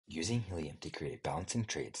using Helium to create balancing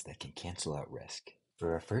trades that can cancel out risk.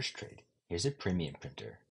 For our first trade, here's a premium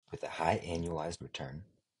printer with a high annualized return,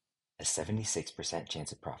 a 76%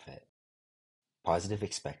 chance of profit, positive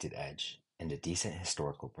expected edge, and a decent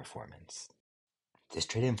historical performance. This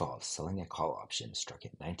trade involves selling a call option struck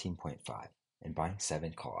at 19.5 and buying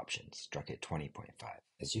 7 call options struck at 20.5.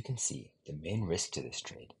 As you can see, the main risk to this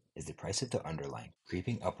trade is the price of the underlying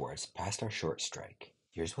creeping upwards past our short strike.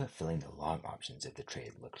 Here's what filling the long options of the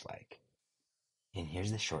trade looked like. And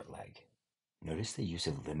here's the short leg. Notice the use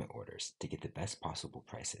of limit orders to get the best possible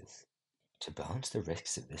prices. To balance the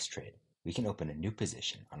risks of this trade, we can open a new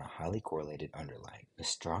position on a highly correlated underlying. A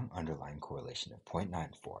strong underlying correlation of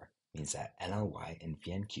 0.94 means that NLY and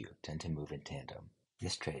VNQ tend to move in tandem.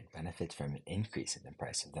 This trade benefits from an increase in the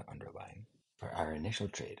price of the underlying. For our initial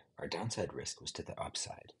trade, our downside risk was to the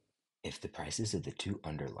upside. If the prices of the two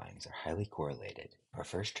underlyings are highly correlated, our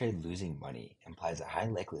first trade losing money implies a high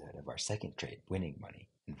likelihood of our second trade winning money,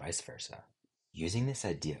 and vice versa. Using this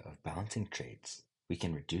idea of balancing trades, we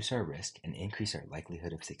can reduce our risk and increase our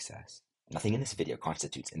likelihood of success. Nothing in this video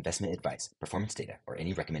constitutes investment advice, performance data, or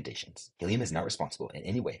any recommendations. Helium is not responsible in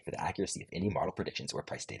any way for the accuracy of any model predictions or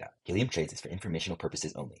price data. Helium trades is for informational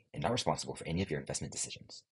purposes only and not responsible for any of your investment decisions.